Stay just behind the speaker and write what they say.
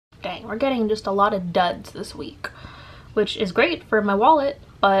dang, we're getting just a lot of duds this week, which is great for my wallet,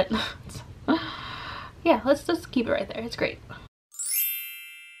 but yeah, let's just keep it right there. It's great.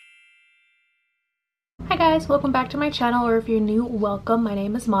 Hi guys, welcome back to my channel, or if you're new, welcome. My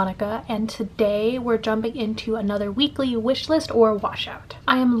name is Monica, and today we're jumping into another weekly wish list or washout.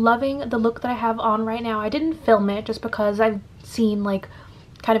 I am loving the look that I have on right now. I didn't film it just because I've seen like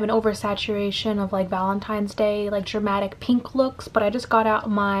kind of an oversaturation of like Valentine's Day, like dramatic pink looks, but I just got out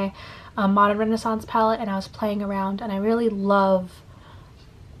my Modern Renaissance palette and I was playing around, and I really love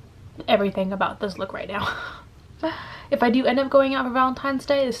everything about this look right now. If I do end up going out for Valentine's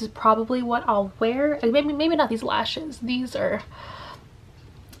Day, this is probably what I'll wear. Like maybe not these lashes. These are,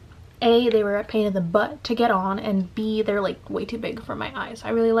 A, they were a pain in the butt to get on, and B, they're like way too big for my eyes. I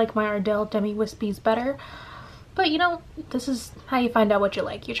really like my Ardell Demi Wispies better. But you know, this is how you find out what you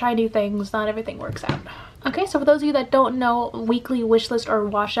like. You try new things, not everything works out. Okay, so for those of you that don't know, weekly wish list or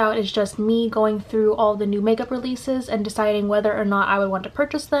washout is just me going through all the new makeup releases and deciding whether or not I would want to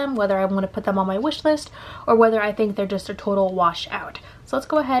purchase them, whether I want to put them on my wish list, or whether I think they're just a total washout. So let's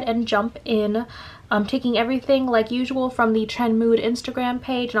go ahead and jump in. I'm taking everything like usual from the Trend Mood Instagram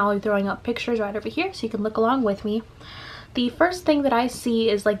page, and I'll be throwing up pictures right over here so you can look along with me. The first thing that I see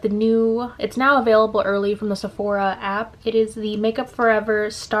is like the new, it's now available early from the Sephora app. It is the Makeup Forever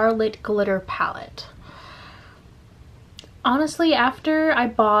Starlit Glitter Palette. Honestly, after I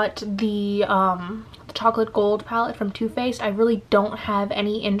bought the chocolate gold palette from Too Faced, I really don't have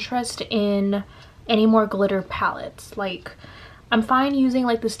any interest in any more glitter palettes. Like, I'm fine using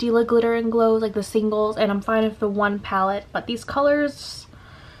like the Stila Glitter and Glows, like the singles, and I'm fine with the one palette, but these colors,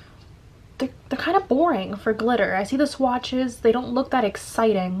 they're kind of boring for glitter. I see the swatches, they don't look that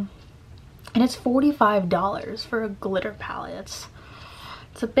exciting, and it's $45 for a glitter palette.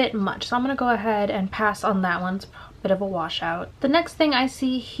 It's a bit much, so I'm gonna go ahead and pass on that one. It's a bit of a washout. The next thing I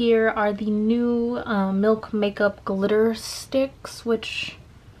see here are the new Milk Makeup glitter sticks, which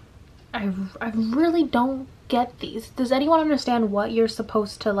I really don't get these. Does anyone understand what you're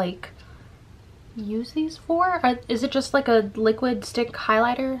supposed to like use these for? Is it just like a liquid stick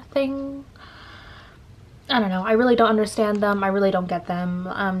highlighter thing? I don't know. I really don't understand them. I really don't get them.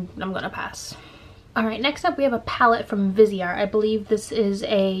 I'm gonna pass. Alright, next up we have a palette from Viseart. I believe this is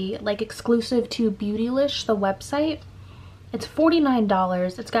a like exclusive to Beautylish, the website. It's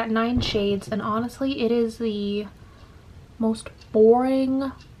 $49. It's got 9 shades, and honestly it is the most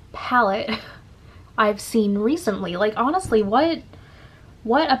boring palette I've seen recently. Like honestly, what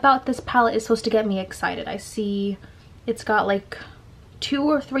about this palette is supposed to get me excited? I see it's got like 2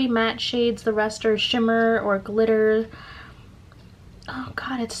 or 3 matte shades, the rest are shimmer or glitter. Oh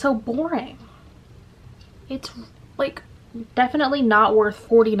god, it's so boring. It's like definitely not worth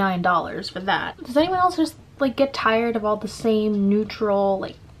 $49 for that. Does anyone else just like get tired of all the same neutral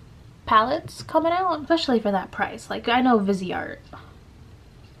like palettes coming out? Especially for that price. Like I know Viseart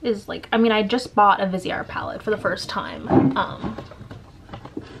is like, I mean I just bought a Viseart palette for the first time.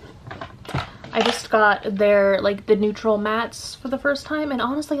 I just got their like the neutral mattes for the first time, and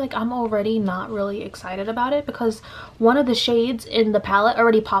honestly like I'm already not really excited about it because one of the shades in the palette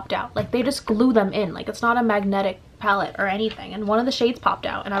already popped out. Like they just glue them in, like it's not a magnetic palette or anything, and one of the shades popped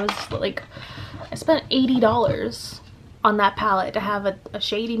out, and I was like, I spent $80 on that palette to have a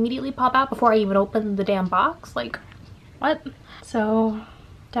shade immediately pop out before I even opened the damn box. Like what? So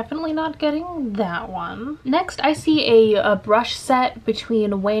definitely not getting that one. Next, I see a brush set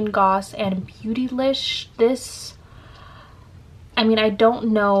between Wayne Goss and Beautylish. This, I mean, I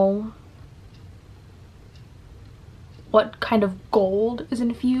don't know what kind of gold is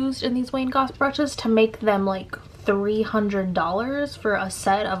infused in these Wayne Goss brushes to make them like $300 for a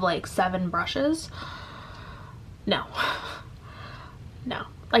set of like 7 brushes. No. No.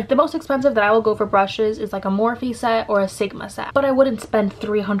 Like the most expensive that I will go for brushes is like a Morphe set or a Sigma set, but I wouldn't spend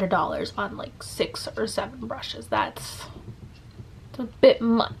 $300 on like 6 or 7 brushes. That's a bit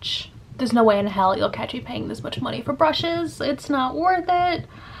much. There's no way in hell you'll catch me paying this much money for brushes. It's not worth it.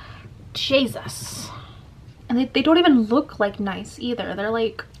 Jesus. And they don't even look like nice either. They're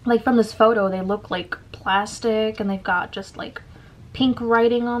like from this photo they look like plastic, and they've got just like pink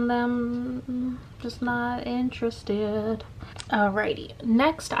writing on them. Just not interested. Alrighty,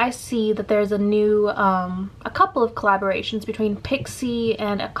 next I see that there's a new a couple of collaborations between Pixie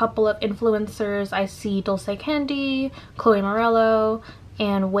and a couple of influencers. I see Dulce Candy, Chloe Morello,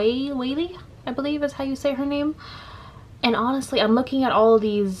 and Whaley, I believe is how you say her name. And honestly, I'm looking at all of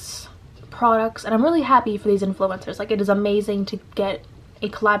these products and I'm really happy for these influencers. Like, it is amazing to get a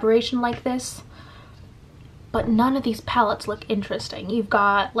collaboration like this, but none of these palettes look interesting. You've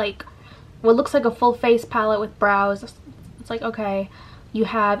got like what looks like a full face palette with brows. It's like, okay, You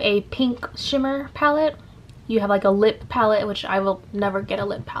have a pink shimmer palette. You have like a lip palette, which I will never get a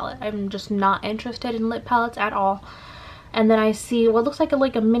lip palette. I'm just not interested in lip palettes at all. And then I see what looks like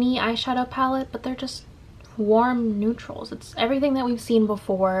a mini eyeshadow palette, but they're just warm neutrals. It's everything that we've seen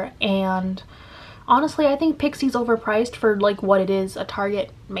before, and honestly I think Pixie's overpriced for like what it is, a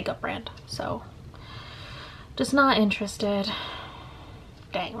Target makeup brand. So just not interested.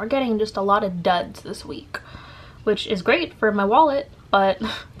 Dang, we're getting just a lot of duds this week, which is great for my wallet, but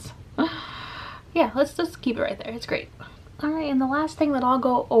yeah, let's just keep it right there. It's great. Alright, and the last thing that I'll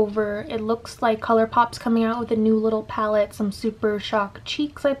go over, it looks like ColourPop's coming out with a new little palette, some Super Shock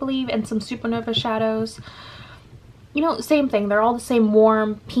cheeks I believe, and some Supernova shadows. You know, same thing, they're all the same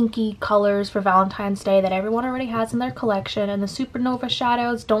warm pinky colors for Valentine's Day that everyone already has in their collection, and the Supernova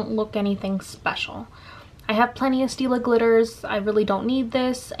shadows don't look anything special. I have plenty of Stila glitters, I really don't need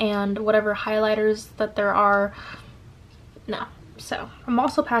this, and whatever highlighters that there are, no. So I'm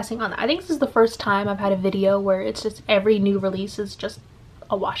also passing on that. I think this is the first time I've had a video where it's just every new release is just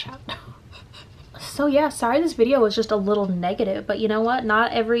a washout. So yeah, sorry this video was just a little negative, but you know what?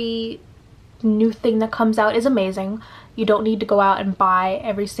 Not every new thing that comes out is amazing. You don't need to go out and buy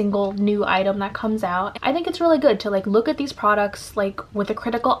every single new item that comes out. I think it's really good to like look at these products like with a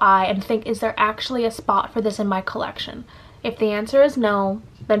critical eye and think, is there actually a spot for this in my collection? If the answer is no,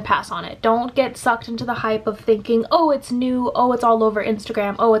 then pass on it. Don't get sucked into the hype of thinking, oh, it's new, oh, it's all over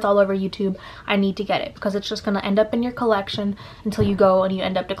Instagram, oh, it's all over YouTube, I need to get it, because it's just going to end up in your collection until you go and you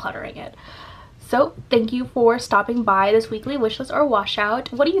end up decluttering it. So thank you for stopping by this weekly wishlist or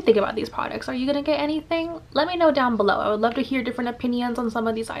washout. What do you think about these products? Are you gonna get anything? Let me know down below. I would love to hear different opinions on some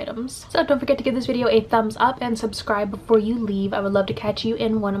of these items. So don't forget to give this video a thumbs up and subscribe before you leave. I would love to catch you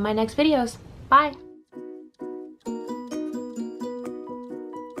in one of my next videos. Bye!